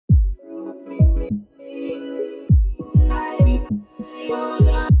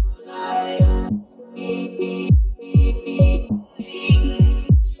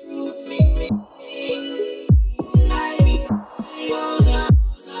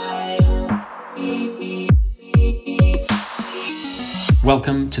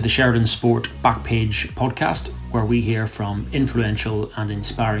Welcome to the Sheridan Sport Backpage podcast, where we hear from influential and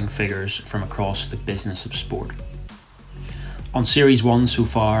inspiring figures from across the business of sport. On Series 1 so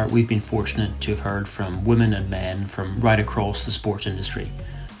far, we've been fortunate to have heard from women and men from right across the sports industry,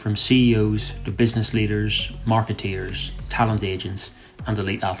 from CEOs to business leaders, marketeers, talent agents and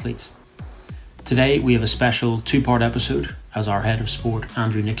elite athletes. Today we have a special two-part episode as our head of sport,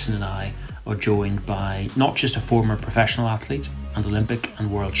 Andrew Nixon, and I are joined by not just a former professional athlete and Olympic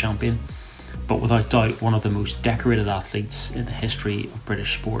and world champion, but without doubt one of the most decorated athletes in the history of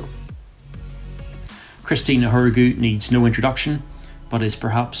British sport. Christine Ohuruogu needs no introduction, but is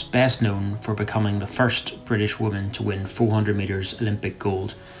perhaps best known for becoming the first British woman to win 400 metres Olympic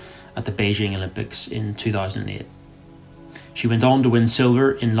gold at the Beijing Olympics in 2008. She went on to win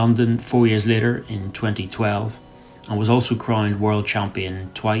silver in London 4 years later in 2012, and was also crowned world champion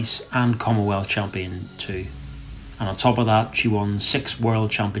twice and Commonwealth champion too. And on top of that, she won 6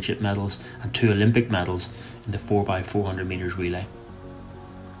 world championship medals and 2 Olympic medals in the 4x400 metres relay.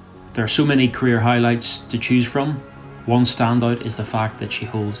 There are so many career highlights to choose from. One standout is the fact that she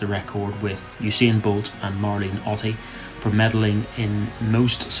holds the record with Usain Bolt and Marlene Ottey for medaling in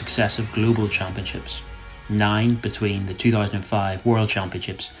most successive global championships, 9 between the 2005 World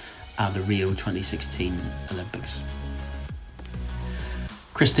Championships and the Rio 2016 Olympics.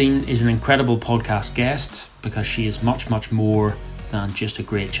 Christine is an incredible podcast guest because she is much more than just a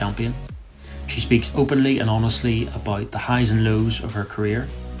great champion. She speaks openly and honestly about the highs and lows of her career,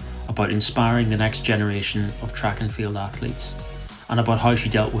 about inspiring the next generation of track and field athletes, and about how she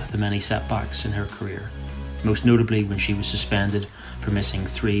dealt with the many setbacks in her career, most notably when she was suspended for missing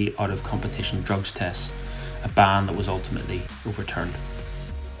 3 out of competition drugs tests, a ban that was ultimately overturned.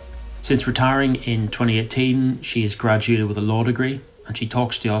 Since retiring in 2018, she has graduated with a law degree, and she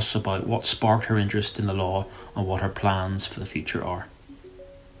talks to us about what sparked her interest in the law and what her plans for the future are.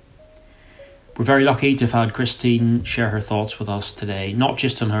 We're very lucky to have had Christine share her thoughts with us today, not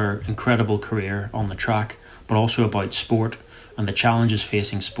just on her incredible career on the track, but also about sport and the challenges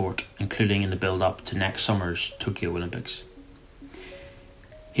facing sport, including in the build-up to next summer's Tokyo Olympics.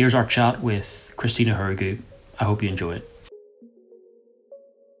 Here's our chat with Christine Ohuruogu. I hope you enjoy it.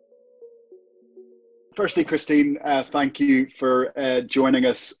 Firstly, Christine, thank you for joining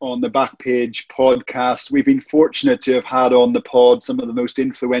us on the Backpage podcast. We've been fortunate to have had on the pod some of the most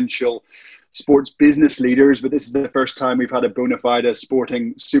influential sports business leaders, but this is the first time we've had a bona fide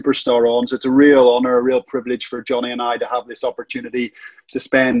sporting superstar on. So it's a real honour, a real privilege for Jonny and I to have this opportunity to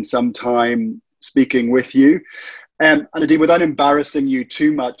spend some time speaking with you. And indeed, without embarrassing you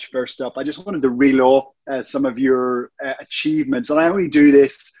too much, first up, I just wanted to reel off some of your achievements. And I only do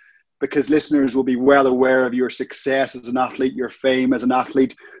this because listeners will be well aware of your success as an athlete, your fame as an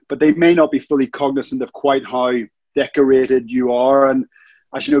athlete, but they may not be fully cognizant of quite how decorated you are. And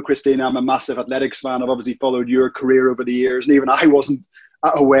as you know, Christine, I'm a massive athletics fan. I've obviously followed your career over the years, and even I wasn't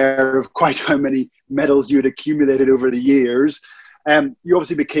aware of quite how many medals you had accumulated over the years. You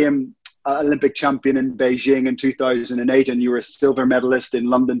obviously became Olympic champion in Beijing in 2008, and you were a silver medalist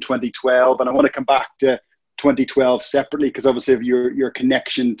in London 2012. And I want to come back to 2012 separately because obviously of your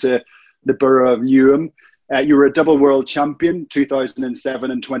connection to the borough of Newham. You were a double world champion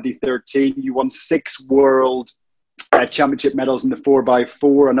 2007 and 2013. You won 6 world championship medals in the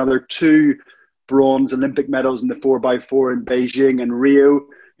 4x4, another 2 bronze Olympic medals in the 4x4 in Beijing and Rio.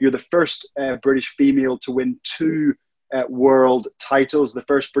 You're the first British female to win 2 world titles, the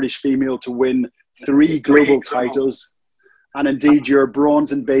first British female to win 3 global titles. And indeed, your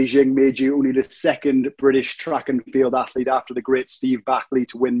bronze in Beijing made you only the 2nd British track and field athlete after the great Steve Backley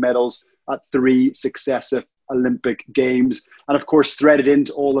to win medals at 3 successive Olympic Games. And of course, threaded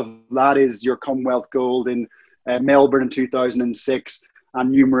into all of that is your Commonwealth gold in Melbourne in 2006 and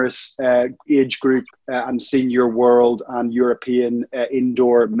numerous age group and senior world and European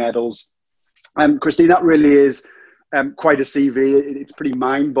indoor medals. Christine, that really is quite a CV. It's pretty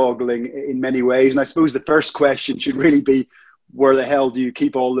mind-boggling in many ways. And I suppose the first question should really be, where the hell do you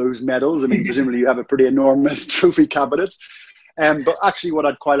keep all those medals? I mean, presumably you have a pretty enormous trophy cabinet. But actually what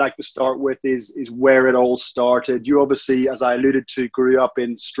I'd quite like to start with is where it all started. You obviously, as I alluded to, grew up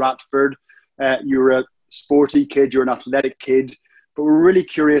in Stratford. You were a sporty kid, you're an athletic kid. But we're really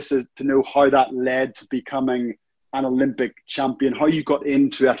curious to know how that led to becoming an Olympic champion, how you got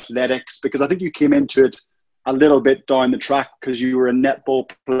into athletics, because I think you came into it a little bit down the track because you were a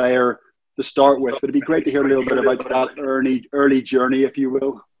netball player to start with, but it'd be great to hear a little bit about that early journey, if you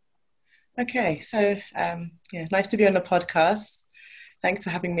will. Okay, so nice to be on the podcast. Thanks for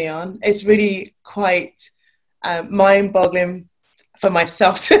having me on. It's really quite mind-boggling for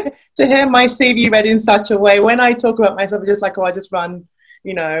myself to hear my CV read in such a way. When I talk about myself, I'm just like, I just run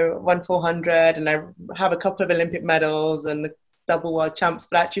won 400 and I have a couple of Olympic medals and double world champs,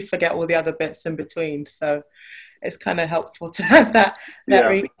 but I actually forget all the other bits in between. So it's kind of helpful to have that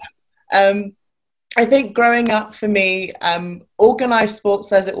I think growing up for me, organized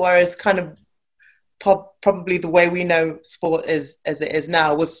sports, as it were, is kind of probably the way we know sport is as it is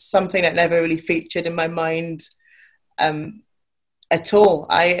now, was something that never really featured in my mind at all.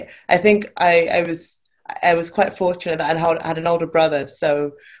 I think I was quite fortunate that I had an older brother,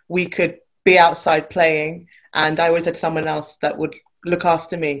 so we could be outside playing, and I always had someone else that would look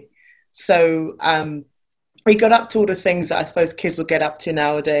after me. So we got up to all the things that I suppose kids will get up to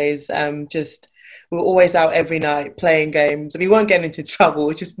nowadays. We were always out every night playing games. We weren't getting into trouble,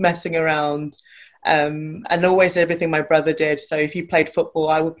 we were just messing around. And always everything my brother did. So if he played football,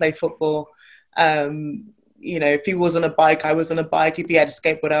 I would play football. If he was on a bike, I was on a bike. If he had a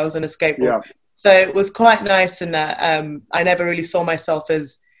skateboard, I was on a skateboard. Yeah. So it was quite nice in that I never really saw myself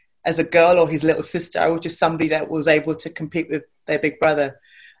as a girl or his little sister. I was just somebody that was able to compete with their big brother.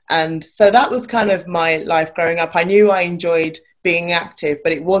 And so that was kind of my life growing up. I knew I enjoyed being active,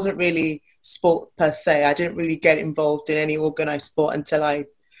 but it wasn't really sport per se. I didn't really get involved in any organized sport until I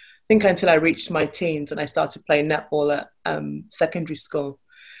reached my teens and I started playing netball at secondary school.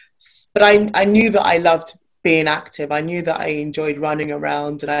 But I knew that I loved being active. I knew that I enjoyed running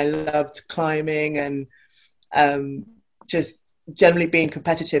around and I loved climbing and just generally being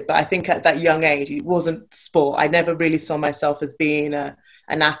competitive. But I think at that young age, it wasn't sport. I never really saw myself as being an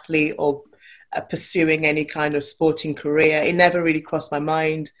athlete or pursuing any kind of sporting career. It never really crossed my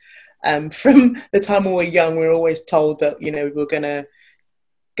mind. From the time we were young, we were always told that, we were going to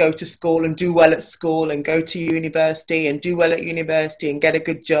go to school and do well at school and go to university and do well at university and get a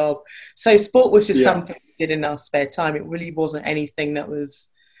good job. So sport was just something we did in our spare time. It really wasn't anything that was,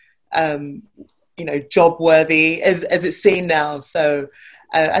 job worthy as it's seen now. So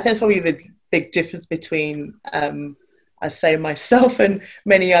I think that's probably the big difference between, I say, myself and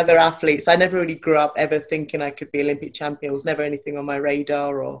many other athletes. I never really grew up ever thinking I could be Olympic champion. It was never anything on my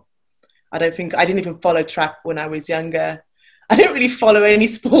radar, or I didn't even follow track when I was younger. I didn't really follow any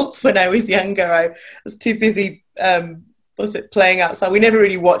sports when I was younger. I was too busy, playing outside. We never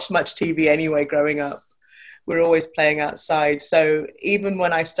really watched much TV anyway growing up. We were always playing outside. So even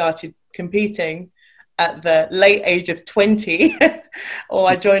when I started competing at the late age of 20, or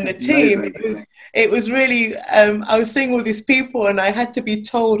I joined a team, it was really, I was seeing all these people and I had to be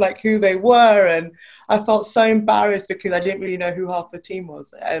told like who they were. And I felt so embarrassed because I didn't really know who half the team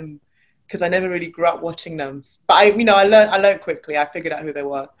was. Because I never really grew up watching them. But I learned quickly. I figured out who they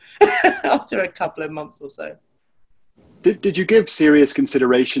were after a couple of months or so. Did you give serious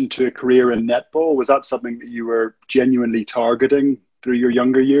consideration to a career in netball? Was that something that you were genuinely targeting through your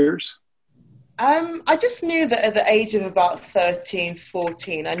younger years? I just knew that at the age of about 13,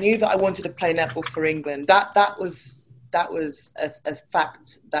 14, I knew that I wanted to play netball for England. That was a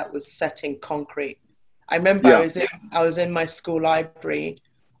fact that was set in concrete. I remember I was in my school library.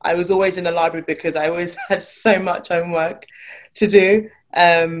 I was always in the library because I always had so much homework to do.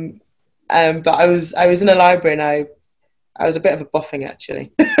 But I was in a library and I was a bit of a boffing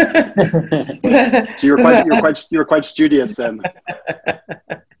actually. So you were quite studious then.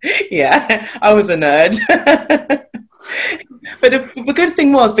 Yeah, I was a nerd. But the good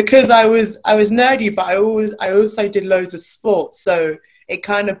thing was because I was nerdy, but I also did loads of sports, so it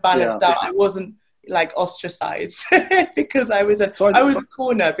kind of balanced out. I wasn't like ostracized because I was a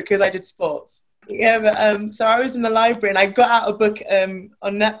corner because I did sports. Yeah, but so I was in the library and I got out a book on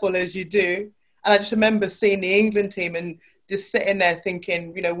netball, as you do, and I just remember seeing the England team and just sitting there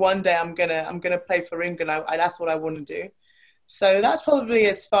thinking, one day I'm gonna play for England. That's what I want to do. So that's probably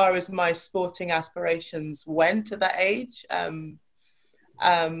as far as my sporting aspirations went at that age.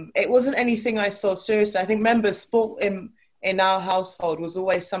 It wasn't anything I saw seriously. I think, remember, sport in our household was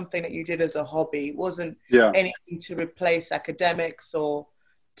always something that you did as a hobby. It wasn't anything to replace academics or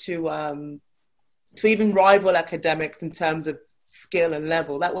to even rival academics in terms of skill and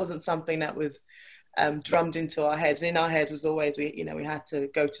level. That wasn't something that was drummed into our heads. In our heads was always we had to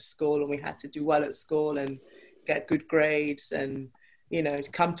go to school and we had to do well at school and get good grades and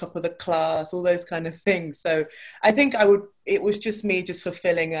come top of the class, all those kind of things. So I think it was just me just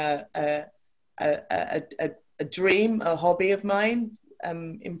fulfilling a dream, a hobby of mine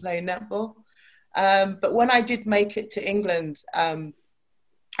in playing netball. But when I did make it to England,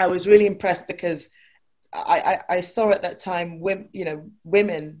 I was really impressed because I saw at that time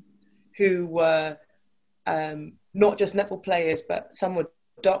women who were not just netball players, but some were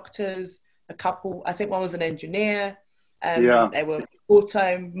doctors, a couple, I think one was an engineer. They were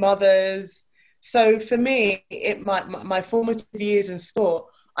full-time mothers. So for me, my formative years in sport,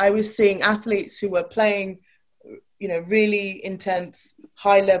 I was seeing athletes who were playing, really intense,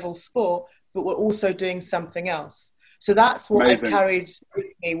 high-level sport, but were also doing something else. So that's what Amazing. I carried with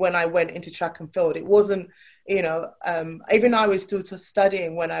me when I went into track and field. It wasn't, even I was still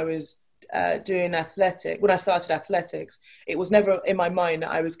studying when I was doing when I started athletics. It was never in my mind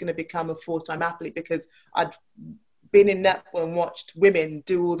that I was going to become a full-time athlete, because I'd been in netball and watched women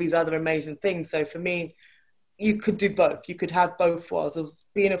do all these other amazing things. So for me, you could do both. You could have both worlds.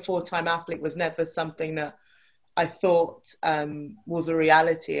 Being a full-time athlete was never something that I thought was a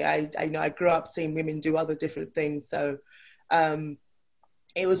reality. I grew up seeing women do other different things. So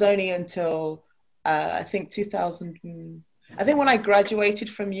it was only until I think when I graduated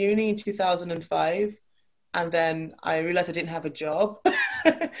from uni in 2005, and then I realized I didn't have a job.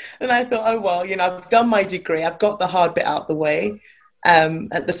 And I thought, oh, well, I've done my degree. I've got the hard bit out the way.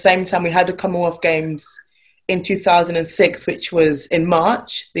 At the same time, we had the Commonwealth Games in 2006, which was in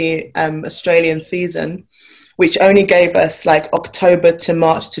March, the Australian season, which only gave us like October to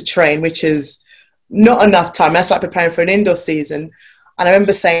March to train, which is not enough time. That's like preparing for an indoor season. And I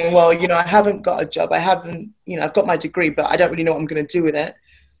remember saying, well, I haven't got a job. I've got my degree, but I don't really know what I'm going to do with it.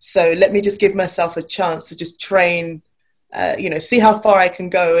 So let me just give myself a chance to just train, see how far I can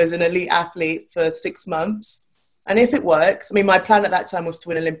go as an elite athlete for 6 months. And if it works, my plan at that time was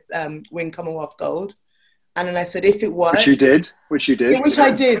to win Commonwealth gold. And then I said, if it works. Which you did. Yeah, which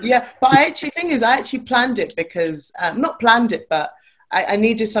I did, yeah. But I actually planned it because, not planned it, but I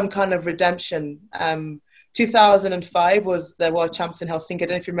needed some kind of redemption. 2005 was the World Champs in Helsinki. I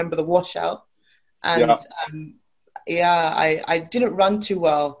don't know if you remember the washout. And I didn't run too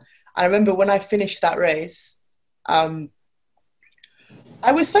well. I remember when I finished that race,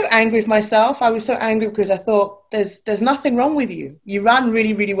 I was so angry with myself. I was so angry because I thought there's nothing wrong with you. You ran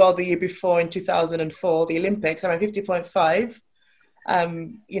really, really well the year before in 2004, the Olympics. I ran 50.5.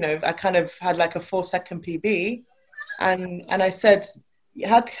 I kind of had like a 4-second PB. And I said,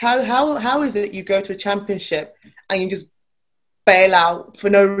 how is it you go to a championship and you just bail out for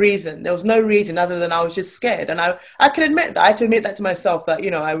no reason? There was no reason other than I was just scared. And I can admit that. I had to admit that to myself that,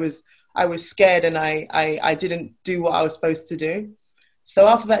 I was scared and I didn't do what I was supposed to do. So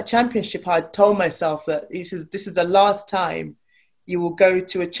after that championship, I told myself that this is the last time you will go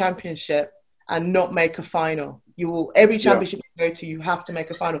to a championship and not make a final. Every championship you go to, you have to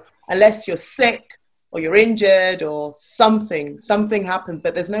make a final, unless you're sick or you're injured or something happens.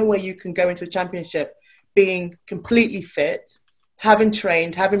 But there's no way you can go into a championship being completely fit, having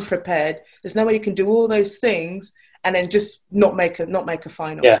trained, having prepared. There's no way you can do all those things and then just not make a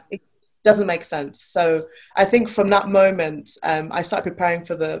final. Yeah. It doesn't make sense. So I think from that moment, I started preparing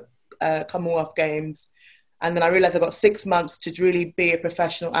for the Commonwealth Games. And then I realized I got 6 months to really be a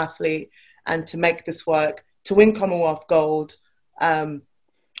professional athlete and to make this work, to win Commonwealth gold. I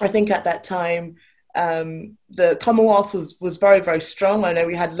think at that time, the Commonwealth was very, very strong. I know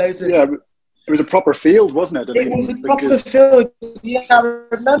we had loads of... Yeah, it was a proper field, wasn't it? It was a proper field. Yeah, I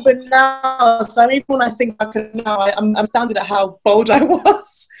remember now. So even when I think back now, I'm astounded at how bold I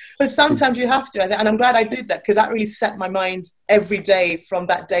was. But sometimes you have to, and I'm glad I did that, because that really set my mind every day from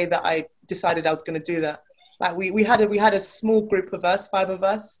that day that I decided I was going to do that. Like we had a small group of us, 5 of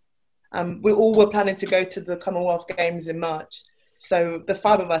us. We all were planning to go to the Commonwealth Games in March. So the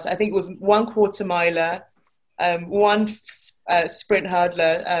 5 of us, I think it was 1 quarter miler, 1 sprint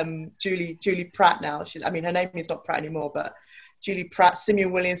hurdler, Julie Pratt now. Her name is not Pratt anymore, but Julie Pratt,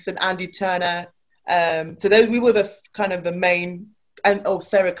 Simeon Williamson, Andy Turner. So we were the kind of the main, and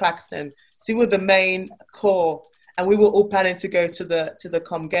Sarah Claxton. So we were the main core, and we were all planning to go to the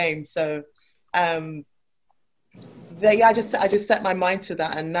Com Games. So I just set my mind to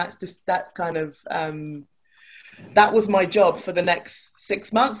that, and that's just that kind of that was my job for the next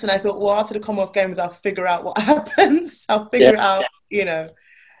 6 months. And I thought, well, after the Commonwealth Games, I'll figure out what happens. I'll figure it out,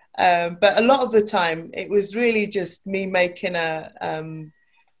 But a lot of the time, it was really just me making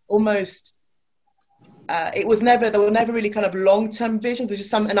almost. There were never really kind of long-term visions. There's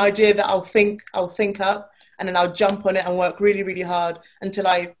just an idea that I'll think up, and then I'll jump on it and work really, really hard until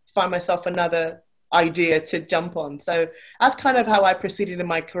I find myself another idea to jump on. So that's kind of how I proceeded in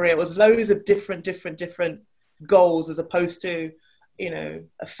my career. It was loads of different goals, as opposed to, a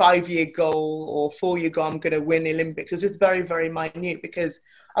 5-year goal or 4-year goal. I'm going to win the Olympics. It was just very, very minute, because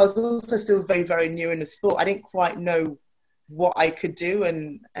I was also still very, very new in the sport. I didn't quite know what I could do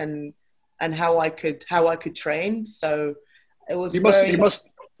and how I could train. So it was. You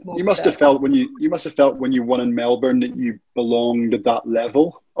must have felt when you won in Melbourne that you belonged at that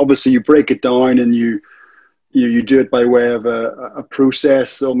level. Obviously, you break it down and you you do it by way of a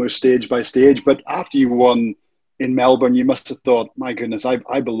process, almost stage by stage. But after you won in Melbourne, you must have thought, my goodness,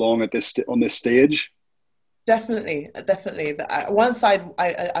 I belong at on this stage. Definitely. Once I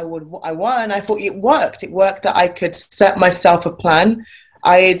won, I thought it worked. It worked that I could set myself a plan.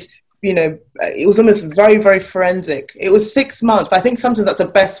 I'd, it was almost very, very forensic. It was 6 months, but I think sometimes that's the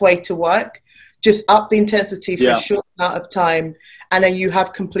best way to work. Just up the intensity for a short amount of time, and then you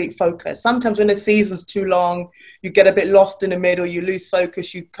have complete focus. Sometimes when the season's too long, you get a bit lost in the middle, you lose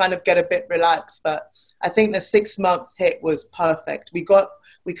focus, you kind of get a bit relaxed. But I think the 6 months hit was perfect. We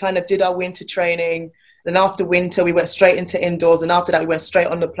kind of did our winter training. Then after winter, we went straight into indoors. And after that, we went straight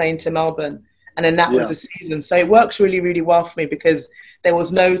on the plane to Melbourne. And then that was the season. So it works really, really well for me because there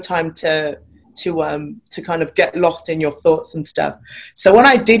was no time to kind of get lost in your thoughts and stuff. So when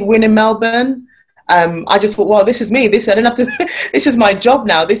I did win in Melbourne, I just thought, well, this is me. I don't have to. This is my job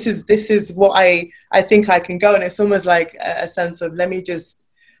now. This is what I think I can go. And it's almost like a sense of let me just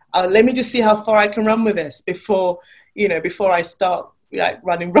see how far I can run with this before I start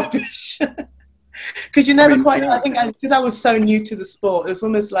running rubbish. Because you never quite. I think because I was so new to the sport, it was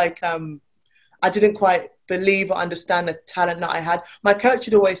almost like I didn't quite believe or understand the talent that I had. My coach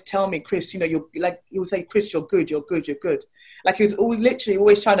would always tell me, Chris, you're like, he would say, Chris, you're good. Like he was literally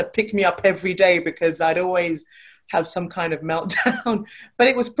always trying to pick me up every day because I'd always have some kind of meltdown. But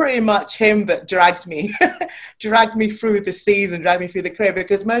it was pretty much him that dragged me through the season, dragged me through the career,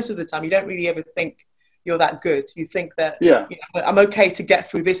 because most of the time you don't really ever think you're that good. You think that I'm okay to get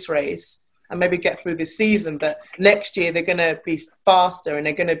through this race and maybe get through this season, but next year they're going to be faster and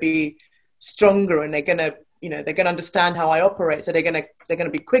they're going to be stronger and they're going to understand how I operate. So they're going to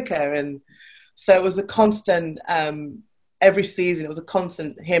be quicker. And so it was a constant, every season, it was a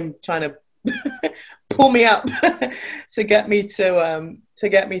constant him trying to pull me up to get me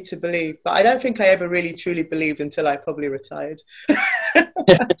to believe. But I don't think I ever really truly believed until I probably retired.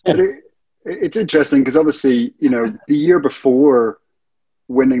 It's interesting because obviously, the year before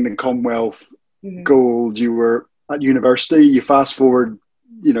winning the Commonwealth gold, you were at university. You fast forward,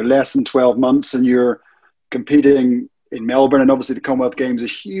 less than 12 months and you're competing in Melbourne, and obviously the Commonwealth Games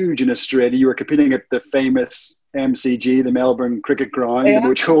is huge in Australia. You were competing at the famous MCG, the Melbourne Cricket Ground,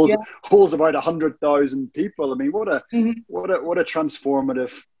 which holds about 100,000 people. I mean, what a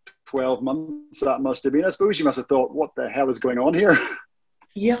transformative 12 months that must have been. I suppose you must have thought, what the hell is going on here?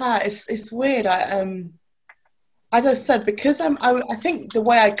 Yeah, it's weird. As I said, because I think the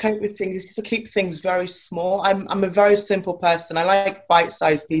way I cope with things is to keep things very small. I'm a very simple person. I like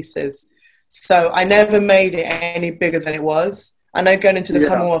bite-sized pieces. So I never made it any bigger than it was. I know going into the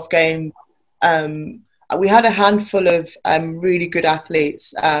Commonwealth Games, we had a handful of really good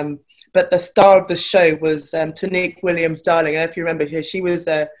athletes, but the star of the show was Tanique Williams-Darling. I don't know if you remember her. She was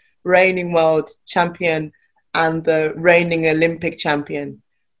a reigning world champion and the reigning Olympic champion.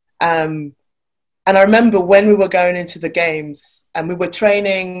 And I remember when we were going into the games and we were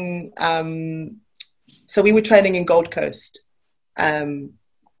training, so we were training in Gold Coast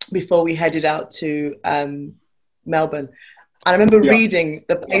before we headed out to Melbourne. And I remember reading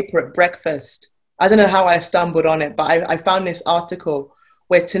the paper at breakfast. I don't know how I stumbled on it, but I found this article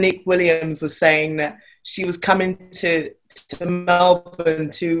where Tanique Williams was saying that she was coming to Melbourne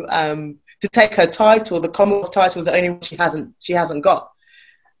to take her title. The Commonwealth title was the only one she hasn't got.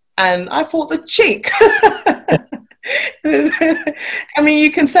 And I thought, the cheek. I mean,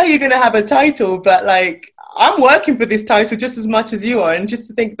 you can say you're going to have a title, but like, I'm working for this title just as much as you are. And just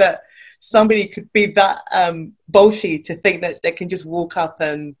to think that somebody could be that bolshy to think that they can just walk up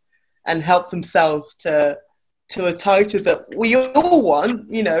and help themselves to a title that we all want,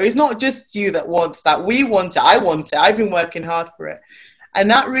 it's not just you that wants that. We want it. I want it. I've been working hard for it. And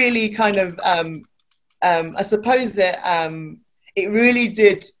that really kind of, I suppose that it really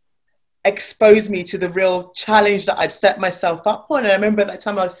did expose me to the real challenge that I'd set myself up on. And I remember at that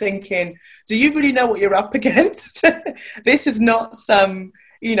time I was thinking, do you really know what you're up against? This is not some,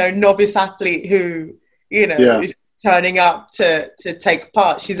 novice athlete who, is turning up to take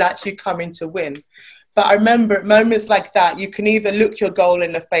part. She's actually coming to win. But I remember at moments like that, you can either look your goal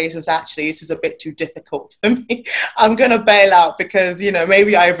in the face as actually, this is a bit too difficult for me. I'm going to bail out because,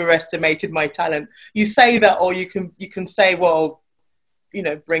 maybe I overestimated my talent. You say that, or you can say, well,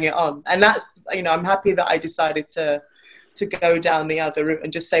 bring it on. And that's, I'm happy that I decided to go down the other route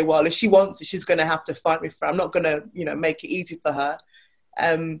and just say, well, if she wants it, she's going to have to fight me for it. I'm not going to, make it easy for her.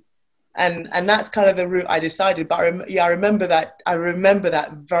 And that's kind of the route I decided. But I remember that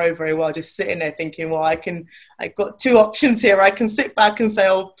very, very well, just sitting there thinking, well, I've got two options here. I can sit back and say,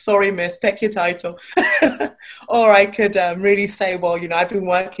 oh, sorry, miss, take your title. Or I could really say, well, I've been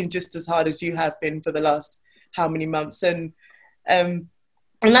working just as hard as you have been for the last how many months. And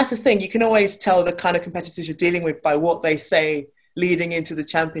that's the thing, you can always tell the kind of competitors you're dealing with by what they say leading into the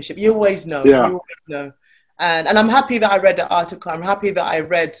championship. You always know. Yeah. You always know. And I'm happy that I read the article. I'm happy that I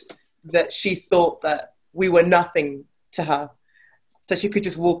read that she thought that we were nothing to her, so she could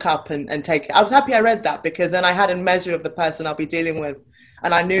just walk up and take it. I was happy I read that, because then I had a measure of the person I'll be dealing with.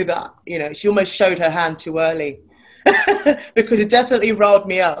 And I knew that, you know, she almost showed her hand too early because it definitely rolled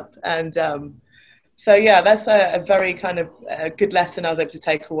me up. And so, yeah, that's a very kind of good lesson I was able to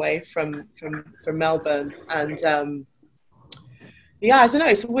take away from Melbourne. And yeah, I don't know,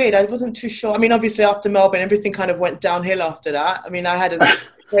 it's weird. I wasn't too sure. I mean, obviously after Melbourne, everything kind of went downhill after that. I mean, I had a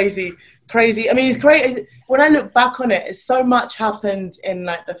crazy. I mean, it's great. When I look back on it, so much happened in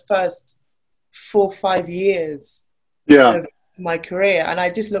like the first 4 or 5 years of my career. And I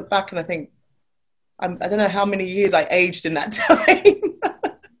just look back and I think, I don't know how many years I aged in that time.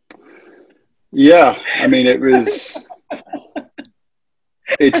 Yeah, I mean, I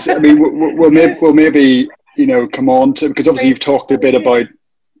mean, we'll maybe, you know, come on to, because obviously you've talked a bit about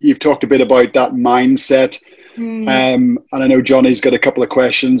that mindset. And I know Johnny's got a couple of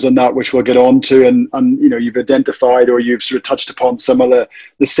questions on that, which we'll get on to. And you know, you've identified, or you've sort of touched upon some of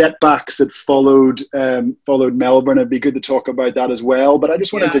the setbacks that followed Melbourne. It'd be good to talk about that as well. But I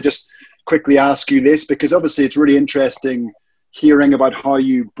just wanted to just quickly ask you this, because obviously it's really interesting hearing about how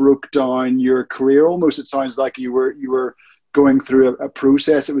you broke down your career. Almost, it sounds like you were going through a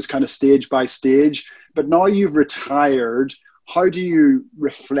process. It was kind of stage by stage. But now you've retired. How do you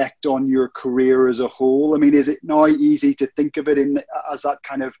reflect on your career as a whole? I mean, is it now easy to think of it as that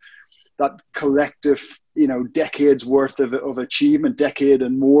kind of that collective, you know, decades worth of achievement, decade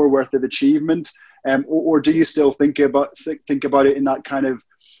and more worth of achievement, or do you still think about it in that kind of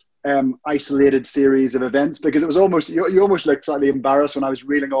isolated series of events? Because it was almost, you almost looked slightly embarrassed when I was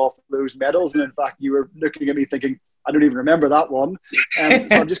reeling off those medals, and in fact you were looking at me thinking, I don't even remember that one. So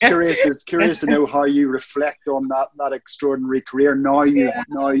I'm just curious to know how you reflect on that extraordinary career now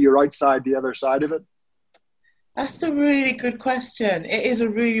you're outside the other side of it. That's a really good question. It is a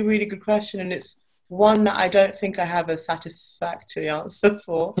really, really good question, and it's one that I don't think I have a satisfactory answer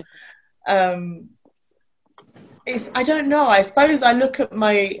for. I don't know. I suppose I look at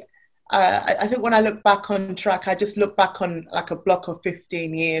my. I think when I look back on track, I just look back on like a block of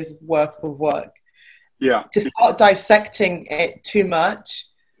 15 years worth of work. Yeah. To start dissecting it too much,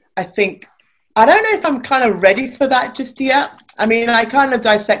 I think, I don't know if I'm kind of ready for that just yet. I mean, I kind of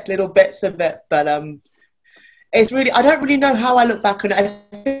dissect little bits of it, but it's really, I don't really know how I look back on it. I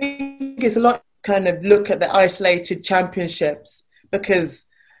think it's a lot kind of look at the isolated championships, because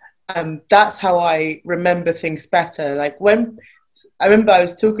that's how I remember things better. Like when, I remember I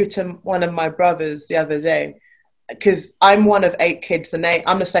was talking to one of my brothers the other day, because I'm one of 8 kids, and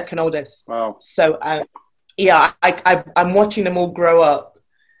I'm the second oldest. Wow. So, yeah, I'm watching them all grow up.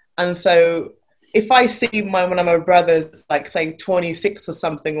 And so if I see one of my brothers, like say 26 or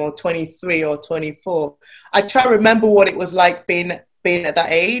something, or 23 or 24, I try to remember what it was like being at that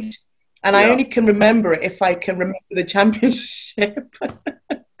age. And I only can remember it if I can remember the championship.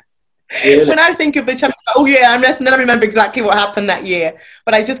 Really? When I think of the championship, oh yeah, and then I remember exactly what happened that year,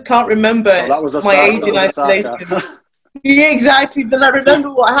 but I just can't remember my age in isolation. Yeah, exactly. Then I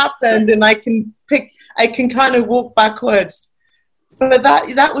remember what happened, and I can kind of walk backwards. But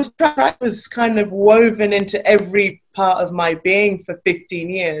that was kind of woven into every part of my being for 15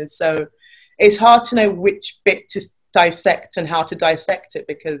 years. So it's hard to know which bit to dissect and how to dissect it,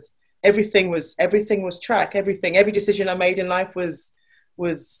 because everything was track. Every decision I made in life was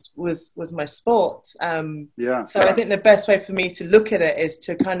my sport. So I think the best way for me to look at it is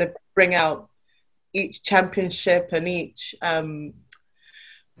to kind of bring out each championship and each,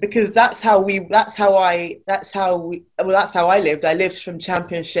 because that's how I lived. I lived from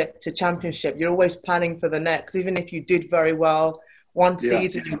championship to championship. You're always planning for the next, even if you did very well one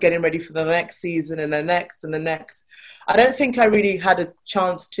season, you're getting ready for the next season and the next and the next. I don't think I really had a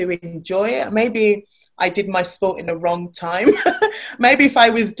chance to enjoy it. Maybe I did my sport in the wrong time. Maybe if I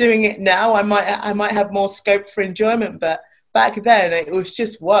was doing it now, I might have more scope for enjoyment. But back then, it was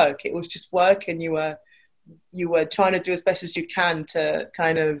just work. It was just work, and you were trying to do as best as you can to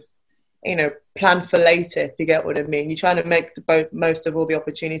kind of, you know, plan for later, if you get what I mean. You're trying to make the most of all the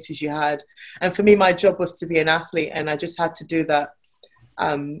opportunities you had. And for me, my job was to be an athlete, and I just had to do that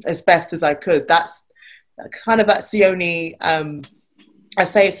as best as I could. That's the only, I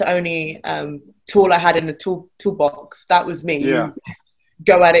say it's the only tool I had in the toolbox. That was me. Yeah. You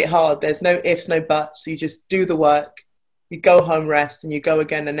go at it hard. There's no ifs, no buts. So you just do the work, you go home, rest, and you go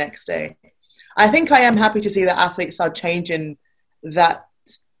again the next day. I think I am happy to see that athletes are changing that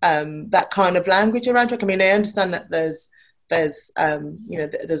that kind of language around track. I mean, I understand that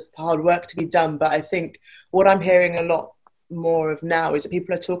there's hard work to be done, but I think what I'm hearing a lot more of now is that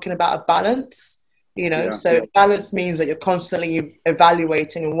people are talking about a balance. So balance means that you're constantly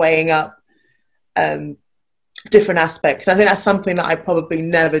evaluating and weighing up different aspects. I think that's something that I probably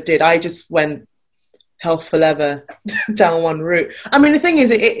never did. I just went hell for leather down one route. I mean, the thing is,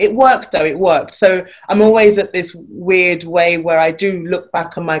 it worked though. It worked. So I'm always at this weird way where I do look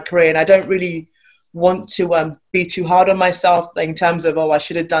back on my career, and I don't really want to be too hard on myself in terms of, I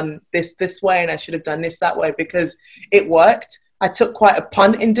should have done this way and I should have done this that way, because it worked. I took quite a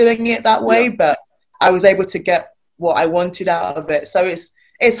punt in doing it that way, but I was able to get what I wanted out of it. So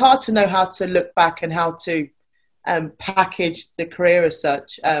it's hard to know how to look back and how to package the career as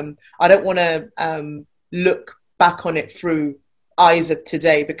such. I don't want to look back on it through eyes of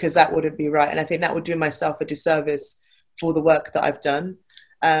today, because that wouldn't be right. And I think that would do myself a disservice for the work that I've done.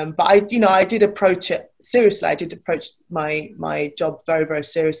 But I did approach it seriously. I did approach my job very, very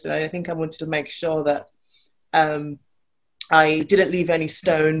seriously. And I think I wanted to make sure that I didn't leave any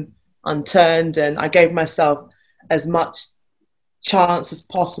stone unturned, and I gave myself as much chance as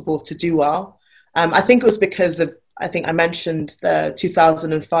possible to do well. I think it was because of, I think I mentioned the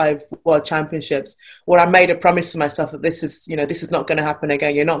 2005 World Championships, where I made a promise to myself that this is not going to happen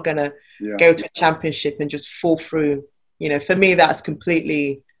again. You're not going to go to a championship and just fall through. For me, that's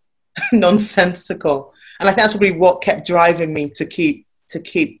completely nonsensical. And I think that's probably what kept driving me to keep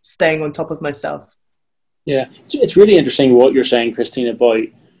staying on top of myself. Yeah, it's really interesting what you're saying, Christine, about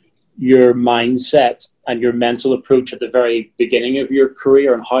your mindset and your mental approach at the very beginning of your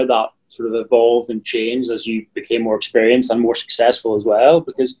career, and how that sort of evolved and changed as you became more experienced and more successful as well.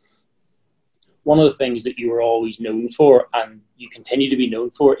 Because one of the things that you were always known for, and you continue to be known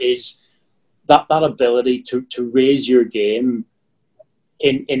for, is that ability to raise your game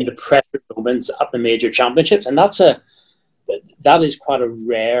in the pressure moments at the major championships. And that is quite a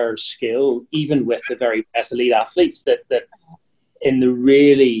rare skill, even with the very best elite athletes, that in the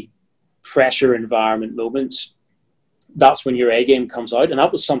really pressure environment moments, that's when your A game comes out. And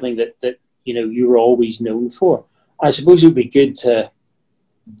that was something that you were always known for. I suppose it would be good to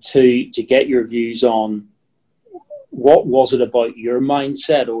get your views on what was it about your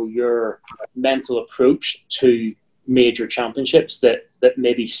mindset or your mental approach to major championships that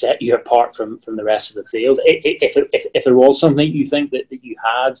maybe set you apart from the rest of the field, if there was something you think that you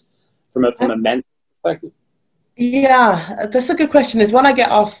had from a mental perspective. Yeah, that's a good question. It's one I get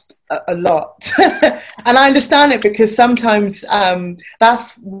asked a lot. And I understand it, because sometimes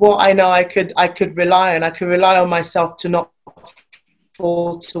that's what I know I could rely on. I could rely on myself to not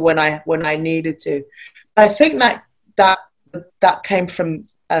fall to when I needed to. But I think that came from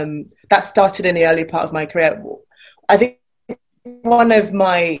that started in the early part of my career. I think one of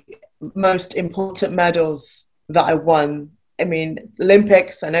my most important medals that I won, I mean,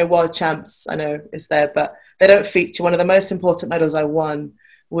 Olympics, I know World Champs, I know it's there, but they don't feature. One of the most important medals I won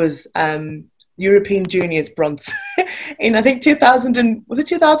was European Juniors bronze in, I think, 2000, was it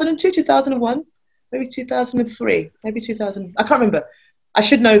 2002, 2001? Maybe 2003, maybe 2000, I can't remember. I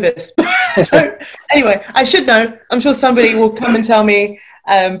should know this. So, anyway, I should know. I'm sure somebody will come and tell me.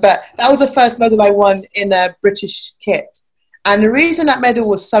 But that was the first medal I won in a British kit. And the reason that medal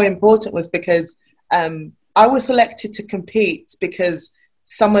was so important was because I was selected to compete because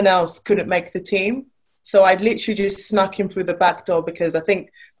someone else couldn't make the team. So I literally just snuck in through the back door, because I think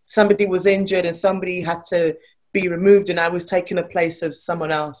somebody was injured and somebody had to be removed, and I was taking the place of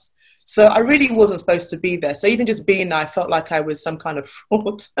someone else. So I really wasn't supposed to be there. So even just being there, I felt like I was some kind of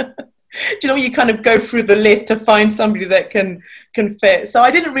fraud. Do you know, you kind of go through the list to find somebody that can fit. So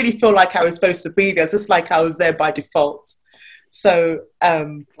I didn't really feel like I was supposed to be there. It's just like I was there by default. So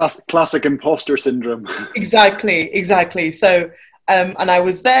classic imposter syndrome. Exactly. So and I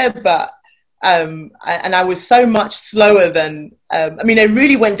was there, but and I was so much slower than I mean, they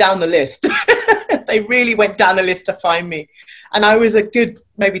really went down the list. They really went down the list to find me, and I was a good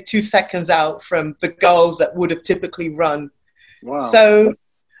maybe 2 seconds out from the goals that would have typically run. Wow. So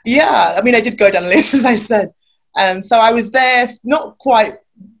yeah, I mean, I did go down the list, as I said. So I was there, not quite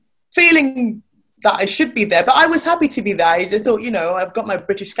feeling that I should be there, but I was happy to be there. I just thought, I've got my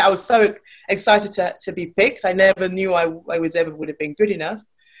British. I was so excited to be picked. I never knew I would have been good enough.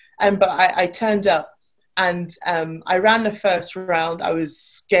 But I turned up, and I ran the first round. I was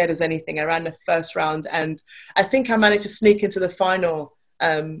scared as anything. I ran the first round, and I think I managed to sneak into the final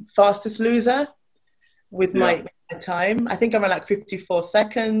fastest loser with my time. I think I ran like 54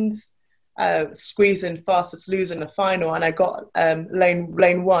 seconds, squeezing fastest loser in the final, and I got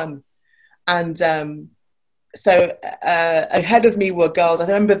lane one. And so ahead of me were girls. I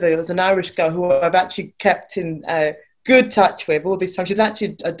remember there was an Irish girl who I've actually kept in good touch with all this time. She's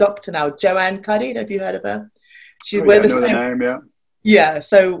actually a doctor now, Joanne Cuddy. Have you heard of her? I know the name, yeah. Yeah,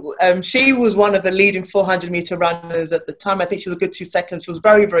 so she was one of the leading 400-meter runners at the time. I think she was a good 2 seconds. She was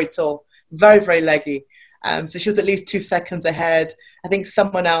very, very tall, very, very leggy. So she was at least 2 seconds ahead. I think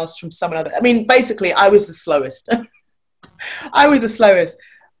someone else from someone other. I mean, basically, I was the slowest. I was the slowest.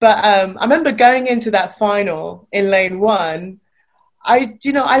 But I remember going into that final in lane 1. I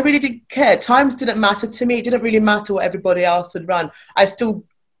really didn't care. Times didn't matter to me. It didn't really matter what everybody else had run. I still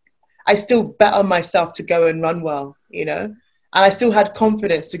bet on myself to go and run well, And I still had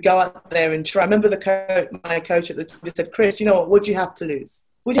confidence to go out there and try. I remember my coach at the time said, "Chris, you know what do you have to lose?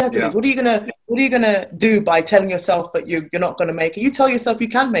 What do you have to lose? What are you gonna do by telling yourself that you're not gonna make it? You tell yourself you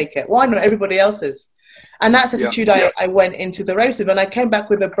can make it. Why not? Everybody else is." And that's the attitude I went into the race with, and I came back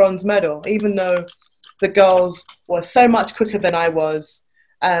with a bronze medal, even though the girls were so much quicker than I was.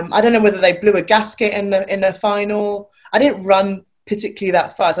 I don't know whether they blew a gasket in the final. I didn't run particularly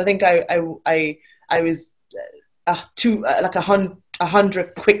that fast. I think I was like a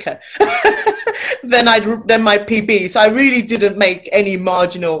hundredth quicker than my PB. So I really didn't make any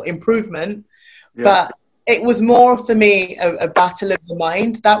marginal improvement. Yeah. But it was more for me a battle of the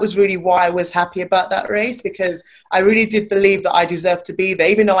mind. That was really why I was happy about that race, because I really did believe that I deserved to be there,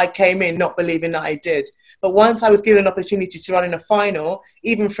 even though I came in not believing that I did. But once I was given an opportunity to run in a final,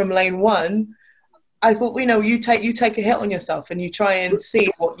 even from lane 1, I thought, you take a hit on yourself and you try and see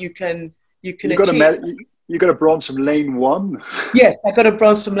what you can achieve. You got a bronze from lane 1? Yes, I got a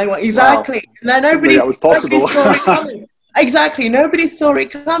bronze from lane 1. Exactly. Wow. That was possible. Nobody saw it coming. Exactly. Nobody saw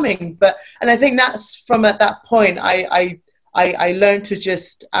it coming. And I think that's from at that point, I learned to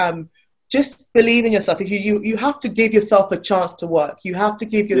just believe in yourself. If you have to give yourself a chance to work. You have to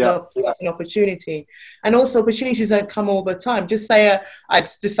give yourself an opportunity. And also opportunities don't come all the time. Just say I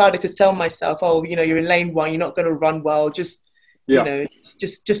decided to tell myself, you're in lane 1, you're not going to run well. Just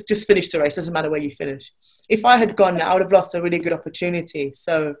finish the race. Doesn't matter where you finish. If I had gone, I would have lost a really good opportunity.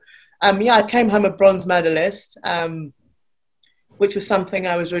 So, I came home a bronze medalist, which was something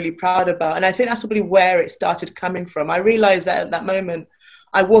I was really proud about. And I think that's probably where it started coming from. I realized that at that moment,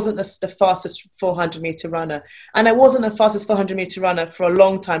 I wasn't the fastest 400-meter runner. And I wasn't the fastest 400-meter runner for a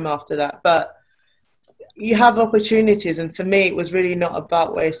long time after that. But you have opportunities. And for me, it was really not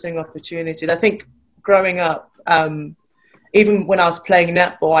about wasting opportunities. I think growing up, even when I was playing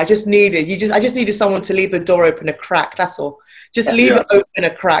netball, I just needed someone to leave the door open a crack. That's all. Just leave it open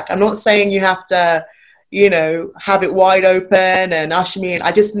a crack. I'm not saying you have to, have it wide open and usher me in.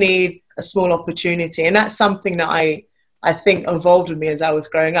 I just need a small opportunity. And that's something that I think evolved with me as I was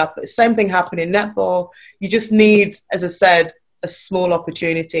growing up. But the same thing happened in netball. You just need, as I said, a small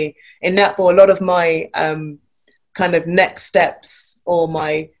opportunity. In netball, a lot of my kind of next steps or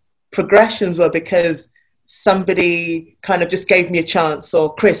my progressions were because somebody kind of just gave me a chance,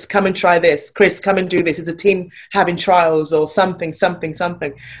 or Chris, come and try this. Chris, come and do this. It's a team having trials or something.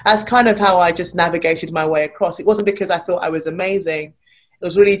 That's kind of how I just navigated my way across. It wasn't because I thought I was amazing. It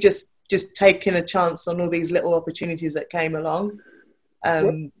was really just taking a chance on all these little opportunities that came along.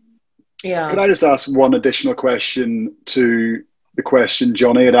 Could I just ask one additional question to the question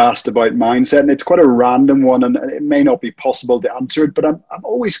Johnny had asked about mindset? And it's quite a random one, and it may not be possible to answer it, but I'm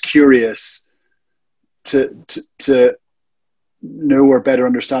always curious to know or better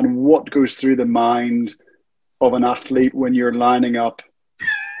understand what goes through the mind of an athlete when you're lining up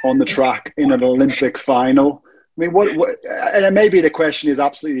on the track in an Olympic final. I mean, what and maybe the question is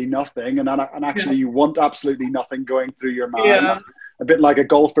absolutely nothing, and actually you want absolutely nothing going through your mind. Yeah. A bit like a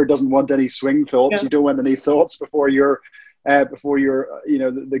golfer doesn't want any swing thoughts. Yeah. You don't want any thoughts before you're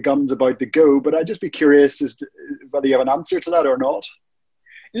the gun's about to go. But I'd just be curious as to whether you have an answer to that or not.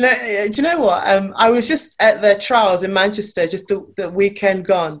 No, do you know what? I was just at the trials in Manchester just the weekend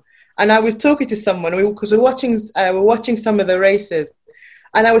gone, and I was talking to someone because we're watching some of the races,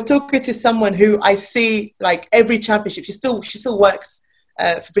 and I was talking to someone who I see like every championship. She still works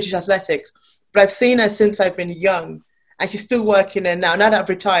for British Athletics, but I've seen her since I've been young, and she's still working there now. Now that I've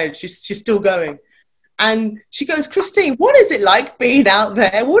retired, she's still going, and she goes, "Christine, what is it like being out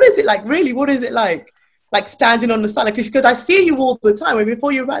there? What is it like? Really, what is it like?" Like standing on the side, because I see you all the time. And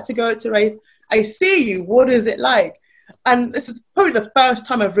before you're about to go to race, I see you. What is it like? And this is probably the first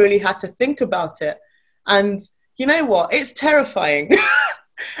time I've really had to think about it. And you know what? It's terrifying.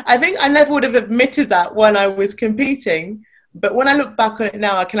 I think I never would have admitted that when I was competing. But when I look back on it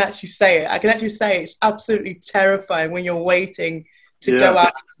now, I can actually say it. I can actually say it's absolutely terrifying when you're waiting to go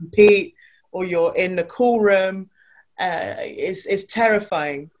out and compete, or you're in the call room. It's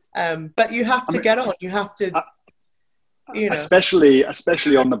terrifying. But you have to get on. You have to, especially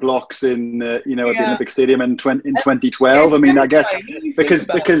on the blocks in at the Olympic Stadium in 2012. I mean, I guess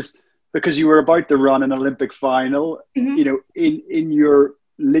because you were about to run an Olympic final, in your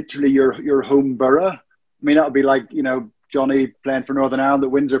home borough. I mean, that would be like Johnny playing for Northern Ireland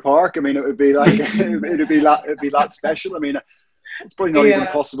at Windsor Park. I mean, it would be like it'd be that special. I mean, it's probably not even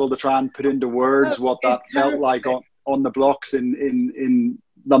possible to try and put into words what that felt like on the blocks in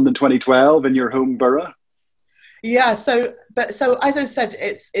London 2012 in your home borough. Yeah. So as I said,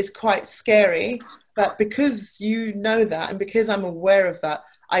 it's quite scary. But because that, and because I'm aware of that,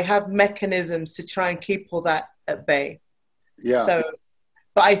 I have mechanisms to try and keep all that at bay. Yeah. So,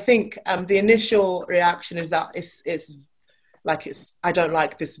 but I think the initial reaction is that I don't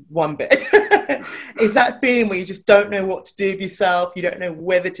like this one bit. It's that feeling where you just don't know what to do with yourself. You don't know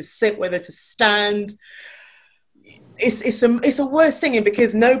whether to sit, whether to stand. It's a worse thing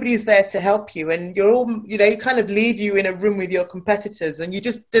because nobody's there to help you, and you're all you kind of leave you in a room with your competitors, and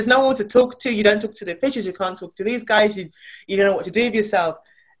there's no one to talk to. You don't talk to the pitchers. You can't talk to these guys. You don't know what to do with yourself.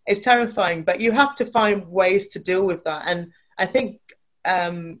 It's terrifying, but you have to find ways to deal with that. And I think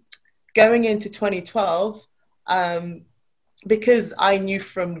going into 2012. Because I knew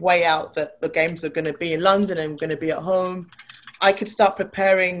from way out that the games are going to be in London and going to be at home, I could start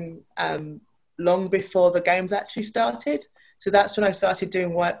preparing long before the games actually started. So that's when I started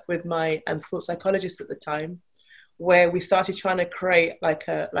doing work with my sports psychologist at the time, where we started trying to create like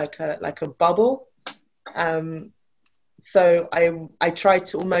a bubble. So I tried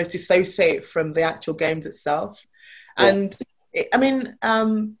to almost dissociate from the actual games itself, and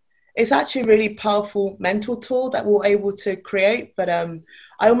it's actually a really powerful mental tool that we're able to create. But I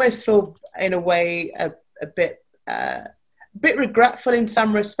almost feel, in a way, a bit regretful in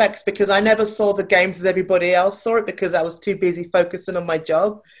some respects, because I never saw the games as everybody else saw it, because I was too busy focusing on my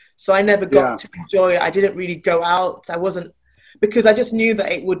job. So I never got to enjoy it. I didn't really go out. Because I just knew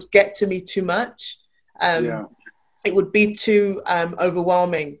that it would get to me too much. It would be too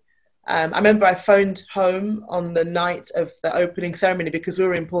overwhelming. I remember I phoned home on the night of the opening ceremony because we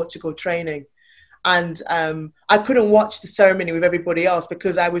were in Portugal training, and I couldn't watch the ceremony with everybody else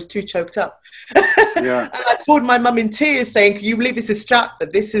because I was too choked up. And I called my mum in tears saying, "Can you believe this is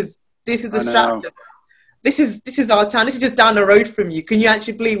Stratford? This is the Stratford. This is our town. This is just down the road from you. Can you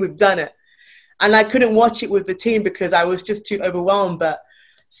actually believe we've done it?" And I couldn't watch it with the team because I was just too overwhelmed. But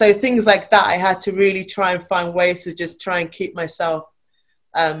so things like that, I had to really try and find ways to just try and keep myself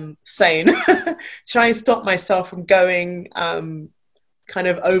sane. Try and stop myself from going kind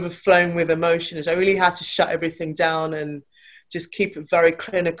of overflowing with emotions. I really had to shut everything down and just keep it very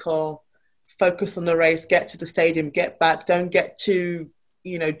clinical, focus on the race, get to the stadium, get back, don't get too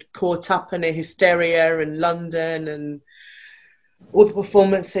caught up in a hysteria in London and all the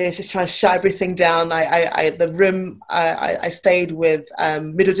performances, just try and shut everything down. I stayed with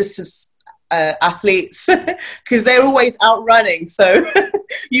middle distance athletes because they're always out running, so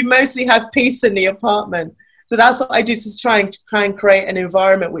you mostly have peace in the apartment. So that's what I did, to try and create an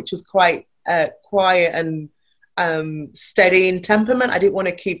environment which was quite quiet and steady in temperament. I didn't want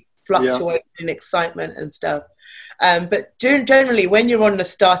to keep fluctuating in excitement and stuff. But generally, when you're on the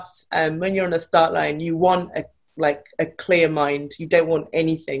start line, you want a clear mind. You don't want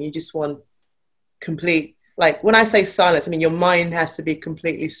anything. You just want complete. Like when I say silence, I mean your mind has to be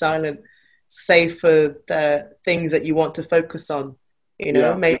completely silent, save for the things that you want to focus on.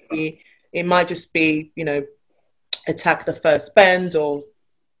 Maybe it might just be, attack the first bend, or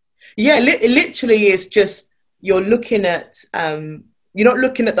it literally is just you're looking at you're not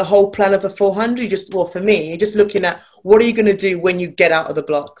looking at the whole plan of the 400. For me, you're just looking at what are you going to do when you get out of the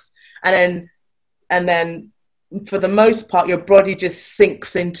blocks, and then for the most part your body just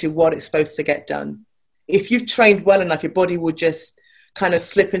sinks into what it's supposed to get done. If you've trained well enough, your body will just kind of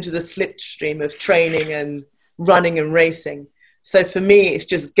slip into the slipstream of training and running and racing. So for me, it's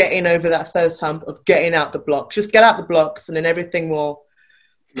just getting over that first hump of getting out the blocks. Just get out the blocks, and then everything will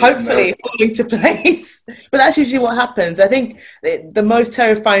hopefully fall into place. But that's usually what happens. I think the most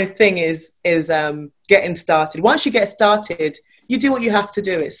terrifying thing is getting started. Once you get started, you do what you have to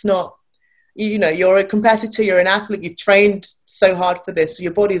do. It's not, you're a competitor, you're an athlete, you've trained so hard for this. So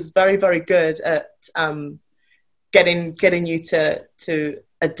your body is very, very good at getting you to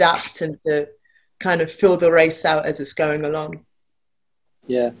adapt and to kind of fill the race out as it's going along.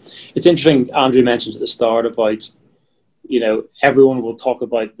 Yeah, it's interesting. Andrew mentioned at the start about, everyone will talk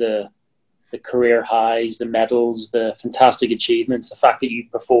about the career highs, the medals, the fantastic achievements, the fact that you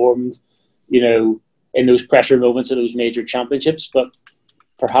performed, in those pressure moments of those major championships. But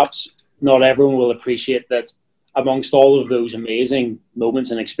perhaps not everyone will appreciate that amongst all of those amazing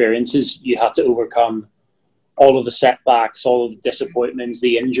moments and experiences, you had to overcome all of the setbacks, all of the disappointments,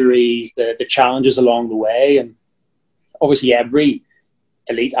 the injuries, the challenges along the way. And obviously every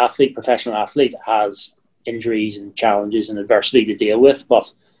elite athlete, professional athlete, has injuries and challenges and adversity to deal with.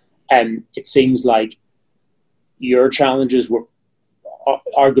 But it seems like your challenges were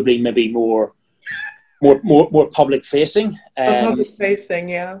arguably maybe more public facing. Public facing,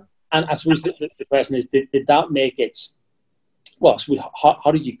 yeah. And I suppose the question is, did that make it? Well,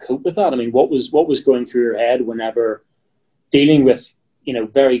 how did you cope with that? I mean, what was going through your head whenever dealing with, you know,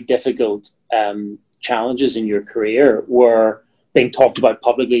 very difficult challenges in your career were being talked about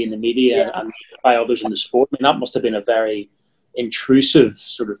publicly in the media and by others in the sport? I mean, that must have been a very intrusive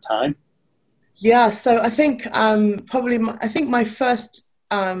sort of time. Yeah, so I think my first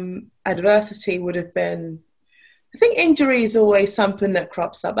adversity would have been, I think injury is always something that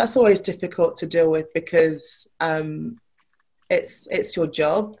crops up. That's always difficult to deal with because it's your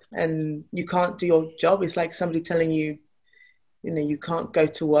job and you can't do your job. It's like somebody telling you, you know, you can't go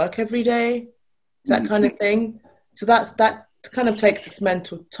to work every day, that kind of thing. So that kind of takes its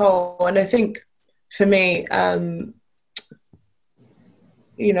mental toll. And I think for me,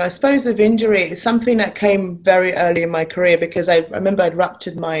 you know, I suppose of injury, it's something that came very early in my career because I remember I'd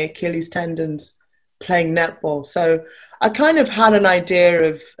ruptured my Achilles tendons playing netball. So I kind of had an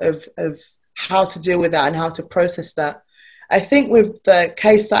idea of how to deal with that and how to process that. I think with the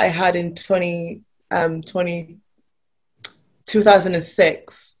case that I had in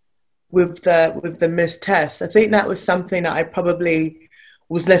 2006 with the missed test, I think that was something that I probably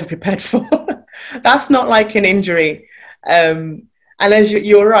was never prepared for. That's not like an injury. And as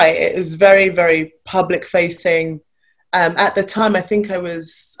you're right, it was very, very public facing. At the time, I think I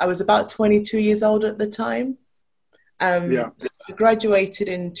was about 22 years old at the time. I graduated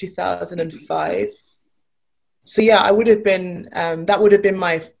in 2005. So yeah, I would have been, that would have been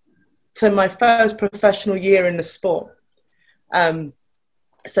my first professional year in the sport. So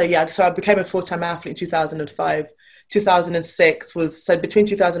I became a full-time athlete in 2005. 2006 was, so between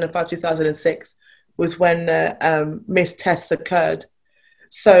 2005 2006 was when missed tests occurred.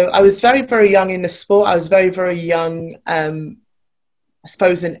 So I was very, very young in the sport. I was very, very young, I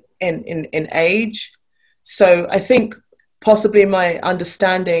suppose, in age. So I think possibly my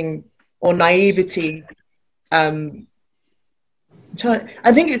understanding or naivety, I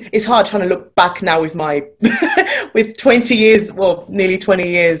think it's hard trying to look back now with my with 20 years, well, nearly 20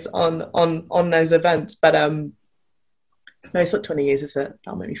 years on those events. But no, it's not 20 years, is it?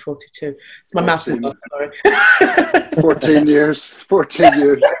 That'll make me 42. My maths is off, sorry. 14 years. 14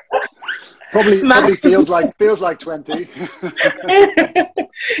 years. Probably feels like 20.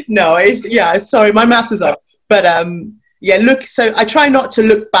 No, sorry, my maths is off. But so I try not to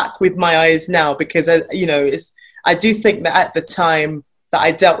look back with my eyes now because I do think that at the time that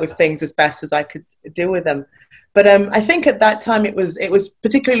I dealt with things as best as I could deal with them. But I think at that time it was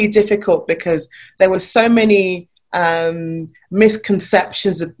particularly difficult because there were so many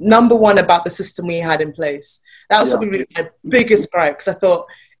misconceptions. Number one, about the system we had in place. That was probably my biggest gripe, because I thought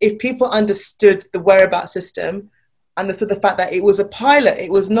if people understood the whereabouts system, understood the fact that it was a pilot,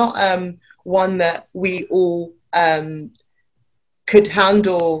 it was not one that we all could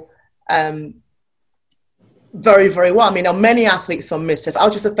handle very, very well. I mean, there are many athletes on missed tests. I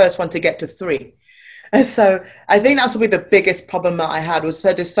was just the first one to get to 3. And so I think that's probably the biggest problem that I had, was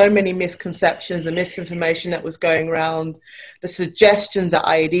that there's so many misconceptions and misinformation that was going around. The suggestions that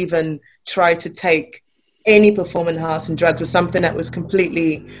I had even tried to take any performance-enhancing drugs was something that was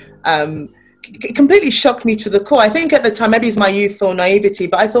completely shocked me to the core. I think at the time, maybe it's my youth or naivety,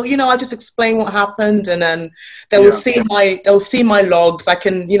 but I thought, I'll just explain what happened, and then they'll see my logs. I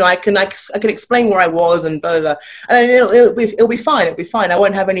can explain where I was and blah, blah, blah. And it'll be fine. It'll be fine. I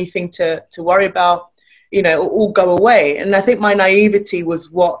won't have anything to worry about. It'll all go away. And I think my naivety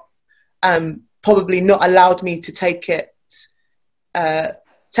was what probably not allowed me to take it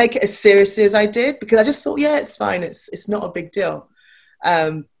as seriously as I did, because I just thought, it's fine. It's not a big deal.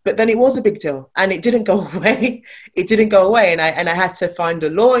 But then it was a big deal, and it didn't go away. It didn't go away. And I had to find a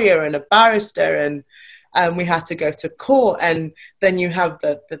lawyer and a barrister, and we had to go to court. And then you have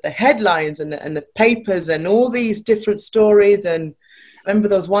the headlines and the papers and all these different stories. And I remember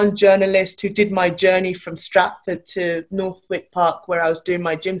there was one journalist who did my journey from Stratford to Northwick Park, where I was doing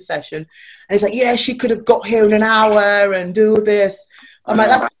my gym session. And he's like, she could have got here in an hour and do all this. I'm like,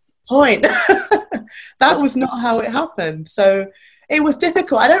 that's the point. That was not how it happened. So it was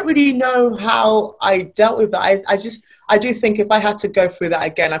difficult. I don't really know how I dealt with that. I do think if I had to go through that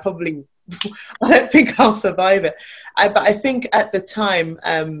again, I don't think I'll survive it. But I think at the time,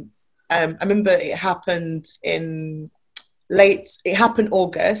 I remember it happened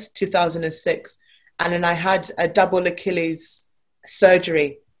August 2006, and then I had a double Achilles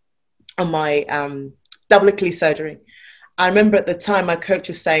surgery on my double Achilles surgery. I remember at the time my coach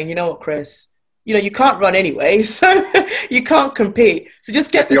was saying, you know what, Chris, you know, you can't run anyway, so you can't compete. So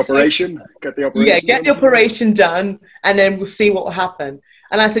just get the operation. Get the operation. Yeah, get the operation done, and then we'll see what will happen.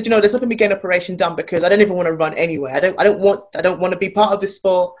 And I said, you know, there's nothing me getting an operation done because I don't even want to run anyway. I don't want to be part of this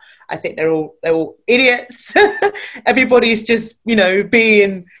sport. I think they're all idiots. Everybody's just, you know,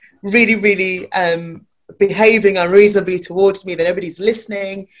 being really, really behaving unreasonably towards me. That nobody's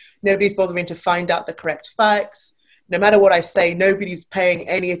listening. Nobody's bothering to find out the correct facts. No matter what I say, nobody's paying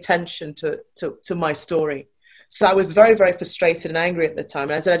any attention to my story. So I was very, very frustrated and angry at the time.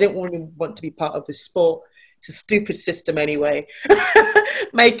 And I said, I didn't want to be part of this sport. It's a stupid system anyway.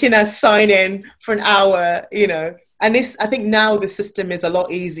 Making us sign in for an hour, you know. And this, I think now the system is a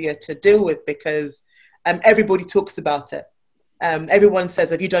lot easier to deal with because everybody talks about it. Everyone says,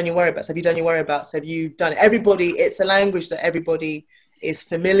 have you done your whereabouts? Have you done your whereabouts? Have you done it? Everybody, it's a language that everybody is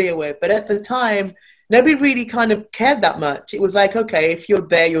familiar with. But at the time, nobody really kind of cared that much. It was like, okay, if you're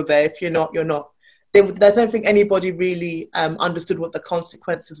there, you're there. If you're not, you're not. I don't think anybody really understood what the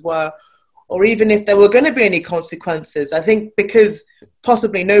consequences were, or even if there were going to be any consequences. I think because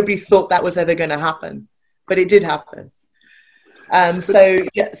possibly nobody thought that was ever going to happen, but it did happen. So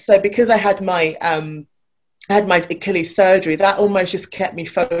because I had my Achilles surgery, that almost just kept me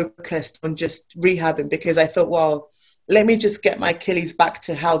focused on just rehabbing, because I thought, well, let me just get my Achilles back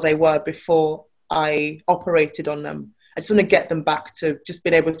to how they were before I operated on them. I just want to get them back to just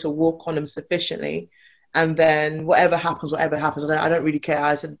being able to walk on them sufficiently. And then whatever happens. I don't really care.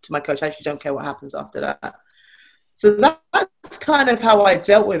 I said to my coach, I actually don't care what happens after that. So that's kind of how I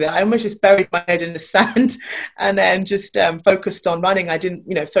dealt with it. I almost just buried my head in the sand and then just focused on running.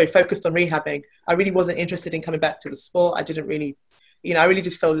 Focused on rehabbing. I really wasn't interested in coming back to the sport. I didn't really, I really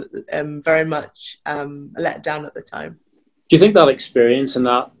just felt very much let down at the time. Do you think that experience and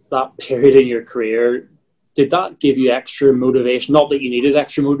that period in your career, did that give you extra motivation? Not that you needed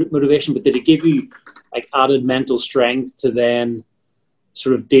extra motivation, but did it give you like added mental strength to then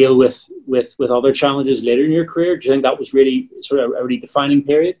sort of deal with other challenges later in your career? Do you think that was really sort of a really defining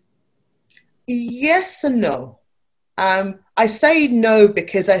period? Yes and no. I say no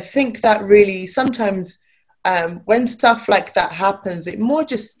because I think that really sometimes when stuff like that happens, it more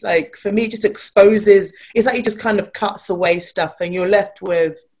just like, for me, just exposes, it's like it just kind of cuts away stuff and you're left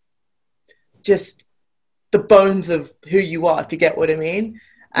with just the bones of who you are, if you get what I mean.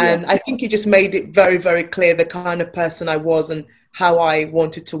 And I think it just made it very, very clear the kind of person I was and how I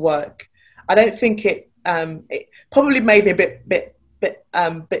wanted to work. I don't think it probably made me a bit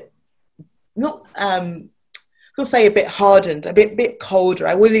not, I'll say a bit hardened, a bit colder.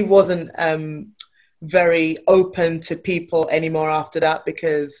 I really wasn't very open to people anymore after that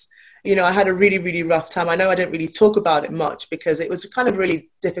because, I had a really, really rough time. I know I didn't really talk about it much because it was kind of a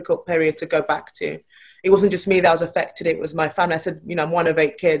really difficult period to go back to. It wasn't just me that was affected. It was my family. I said, I'm one of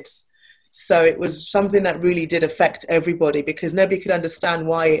 8 kids. So it was something that really did affect everybody because nobody could understand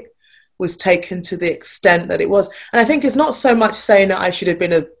why it was taken to the extent that it was. And I think it's not so much saying that I should have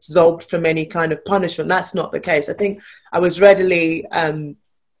been absolved from any kind of punishment. That's not the case. I think I was readily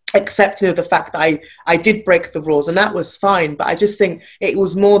accepting of the fact that I did break the rules and that was fine. But I just think it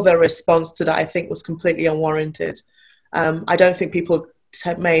was more the response to that I think was completely unwarranted. I don't think people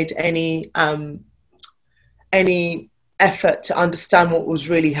have made any effort to understand what was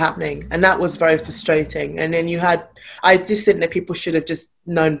really happening, and that was very frustrating. And then I just think that people should have just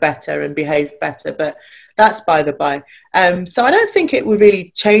known better and behaved better, but that's by the by. So I don't think it would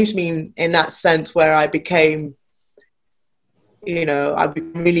really change me in that sense where I became, I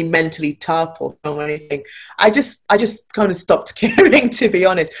became really mentally tough or anything. I just kind of stopped caring, to be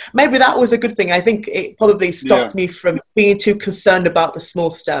honest. Maybe that was a good thing. I think it probably stopped me from being too concerned about the small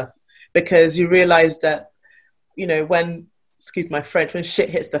stuff, because you realize that when, excuse my French, when shit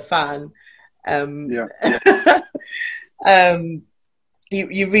hits the fan,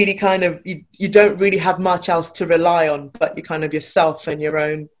 you really kind of, you don't really have much else to rely on, but you kind of yourself and your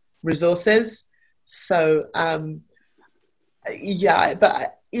own resources. So, but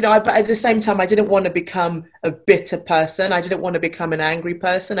at the same time, I didn't want to become a bitter person. I didn't want to become an angry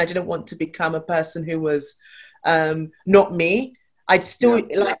person. I didn't want to become a person who was not me. I still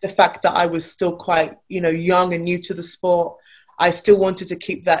like the fact that I was still quite, young and new to the sport. I still wanted to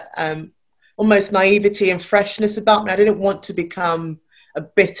keep that almost naivety and freshness about me. I didn't want to become a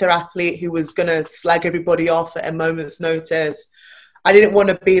bitter athlete who was going to slag everybody off at a moment's notice. I didn't want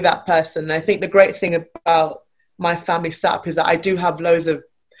to be that person. And I think the great thing about my family setup is that I do have loads of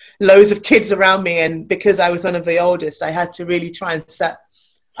loads of kids around me, and because I was one of the oldest, I had to really try and set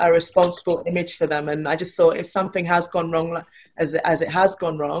a responsible image for them. And I just thought, if something has gone wrong, as it has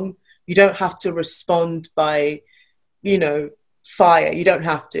gone wrong, you don't have to respond by, fire. You don't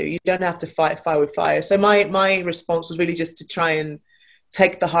have to fight fire with fire. So my response was really just to try and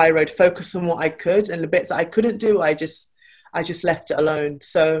take the high road, focus on what I could, and the bits that I couldn't do, I just left it alone.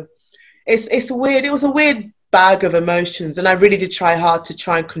 So it's weird. It was a weird bag of emotions, and I really did try hard to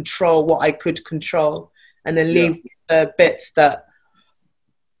try and control what I could control, and then leave the bits that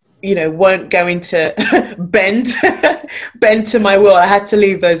weren't going to bend to my will. I had to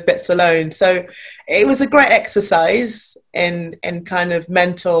leave those bits alone. So it was a great exercise in kind of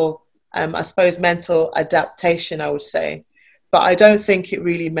mental adaptation, I would say. But I don't think it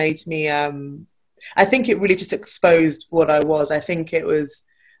really made me, I think it really just exposed what I was. I think it was,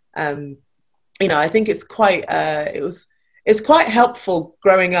 I think it's quite, it's quite helpful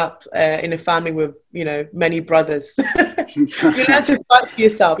growing up in a family with, many brothers. You learn to fight for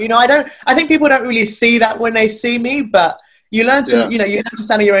yourself. I think people don't really see that when they see me, but you learn to, you learn to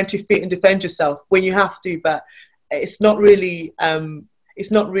stand on your own 2 feet and defend yourself when you have to, but it's not really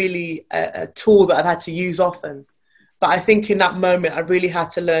a tool that I've had to use often. But I think in that moment, I really had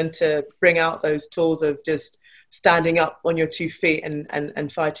to learn to bring out those tools of just standing up on your 2 feet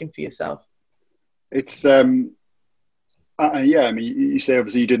and fighting for yourself. It's, you say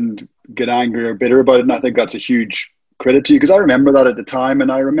obviously you didn't get angry or bitter about it, and I think that's a huge credit to you, because I remember that at the time,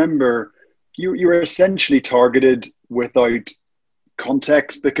 and I remember you were essentially targeted without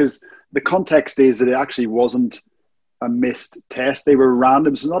context, because the context is that it actually wasn't a missed test. They were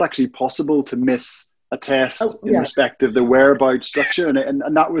random, so it's not actually possible to miss a test in respect of the whereabouts structure,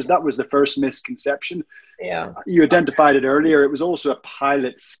 and that was the first misconception. Yeah, you identified it earlier. It was also a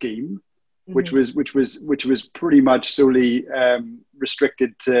pilot scheme, which was pretty much solely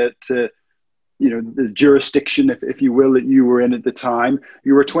restricted to the jurisdiction, if you will, that you were in at the time.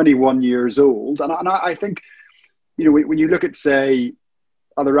 You were 21 years old, and I think when you look at, say,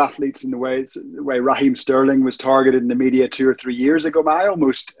 other athletes in the way Raheem Sterling was targeted in the media 2 or 3 years ago, I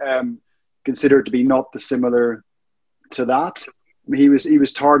almost consider it to be not dissimilar to that. I mean, he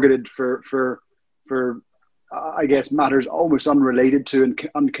was targeted for I guess matters almost unrelated to and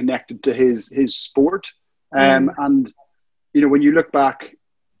unconnected to his sport. And when you look back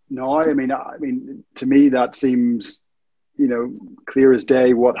now, I mean, to me that seems clear as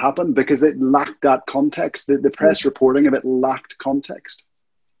day what happened, because it lacked that context. The press reporting of it lacked context.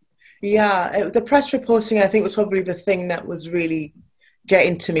 Yeah, the press reporting, I think, was probably the thing that was really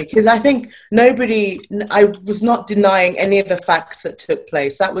getting to me, because I think I was not denying any of the facts that took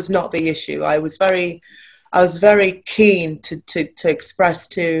place. That was not the issue. I was very keen to express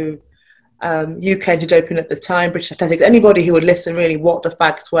to UK Anti-Doping at the time, British Athletics, anybody who would listen, really, what the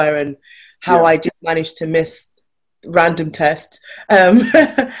facts were and how I did manage to miss random tests. I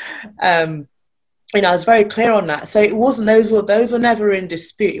was very clear on that. So it wasn't, those were never in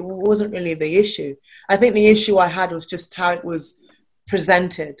dispute. It wasn't really the issue. I think the issue I had was just how it was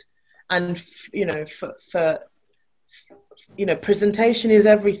presented. And, presentation is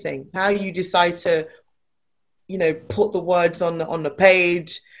everything. How you decide to, put the words on the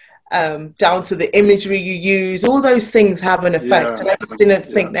page, down to the imagery you use, all those things have an effect. And I just didn't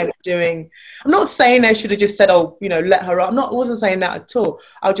think they were doing. I'm not saying they should have just said, let her up. I wasn't saying that at all.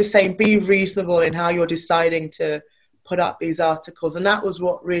 I was just saying be reasonable in how you're deciding to put up these articles. And that was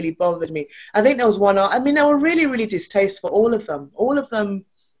what really bothered me. I think there was one, they were really, really distasteful, all of them. All of them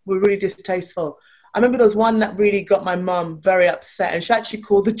were really distasteful. I remember there was one that really got my mum very upset, and she actually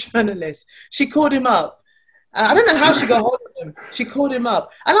called the journalist. She called him up. I don't know how she got hold of him. She called him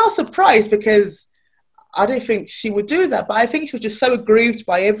up. And I was surprised, because I didn't think she would do that. But I think she was just so aggrieved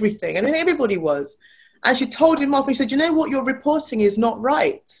by everything. And everybody was. And she told him off. He said, what you're reporting is not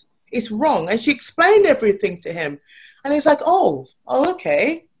right. It's wrong. And she explained everything to him. And he's like, oh,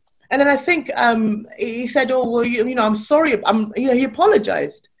 okay. And then I think he said, oh, well, I'm sorry. He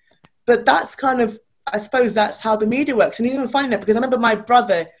apologized. But that's kind of, I suppose that's how the media works. And he's even funny now, because I remember my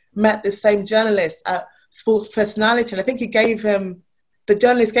brother met this same journalist at Sports Personality, and I think the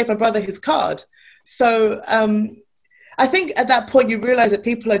journalist gave my brother his card. So I think at that point you realize that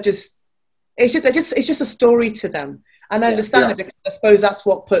people are it's just a story to them. And I understand it, because I suppose that's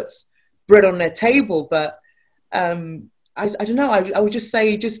what puts bread on their table. But I don't know, I would just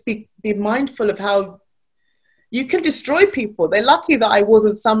say, just be mindful of how you can destroy people. They're lucky that I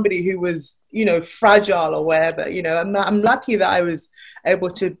wasn't somebody who was, fragile or whatever. I'm lucky that I was able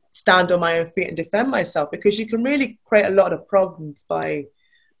to stand on my own feet and defend myself, because you can really create a lot of problems by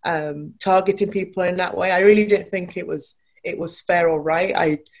targeting people in that way. I really didn't think it was it was fair or right.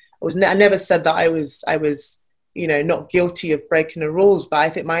 I never said that I was, not guilty of breaking the rules, but I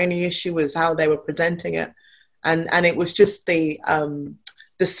think my only issue was how they were presenting it. And it was just the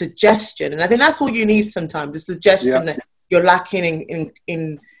suggestion. And I think that's all you need sometimes, the suggestion that you're lacking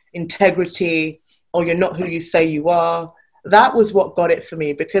in integrity, or you're not who you say you are. That was what got it for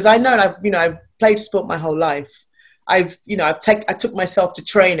me, because I know I've played sport my whole life. I took myself to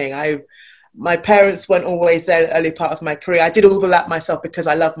training. My parents weren't always there the early part of my career. I did all the lap myself because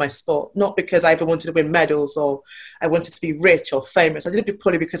I love my sport, not because I ever wanted to win medals or I wanted to be rich or famous. I did it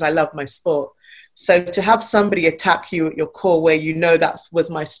purely because I love my sport. So to have somebody attack you at your core, where that was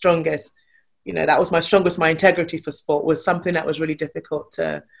my strongest, my integrity for sport, was something that was really difficult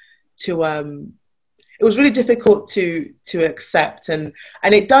to accept. And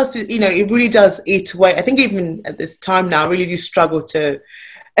it does, it really does eat away. I think even at this time now, I really do struggle to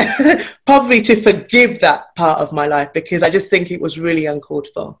probably to forgive that part of my life, because I just think it was really uncalled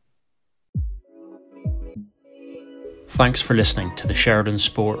for. Thanks for listening to the Sheridan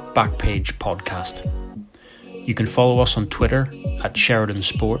Sport Backpage podcast. You can follow us on Twitter at Sheridan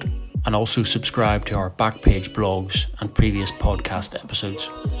Sport, and also subscribe to our Backpage blogs and previous podcast episodes.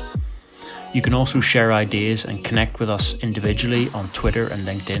 You can also share ideas and connect with us individually on Twitter and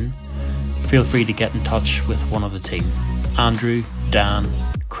LinkedIn. Feel free to get in touch with one of the team: Andrew, Dan,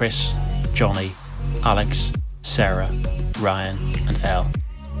 Chris, Johnny, Alex, Sarah, Ryan and Elle.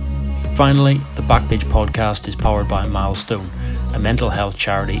 Finally, the Backpage podcast is powered by Milestone, a mental health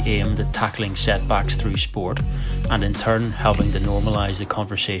charity aimed at tackling setbacks through sport, and in turn helping to normalise the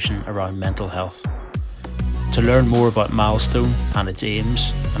conversation around mental health. To learn more about Milestone and its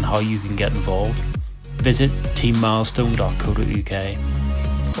aims and how you can get involved, visit teammilestone.co.uk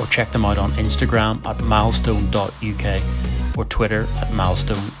or check them out on Instagram at milestone.uk or Twitter at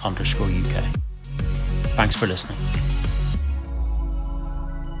milestone_UK. Thanks for listening.